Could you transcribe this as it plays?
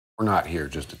We're not here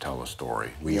just to tell a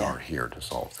story. We are here to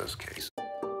solve this case.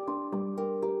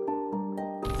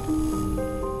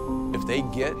 If they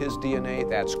get his DNA,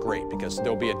 that's great, because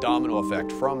there'll be a domino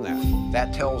effect from that.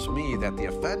 That tells me that the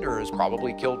offender has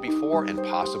probably killed before and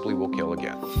possibly will kill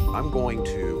again. I'm going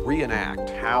to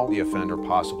reenact how the offender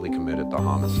possibly committed the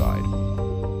homicide.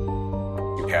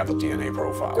 You have a DNA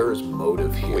profile. There is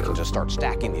motive here. We can just start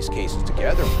stacking these cases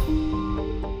together.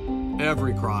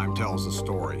 Every crime tells a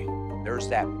story. There's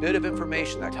that bit of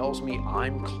information that tells me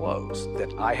I'm close,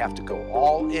 that I have to go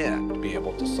all in to be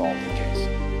able to solve the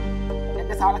case.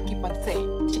 That's all I keep on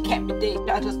saying. She can't be dead.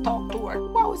 I just talked to her.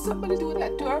 Why would somebody do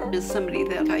that to her? Is somebody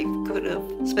that I could have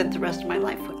spent the rest of my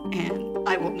life with, and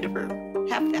I will never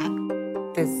have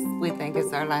that. This, we think,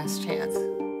 is our last chance.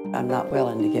 I'm not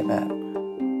willing to give up.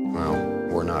 Well,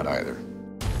 we're not either.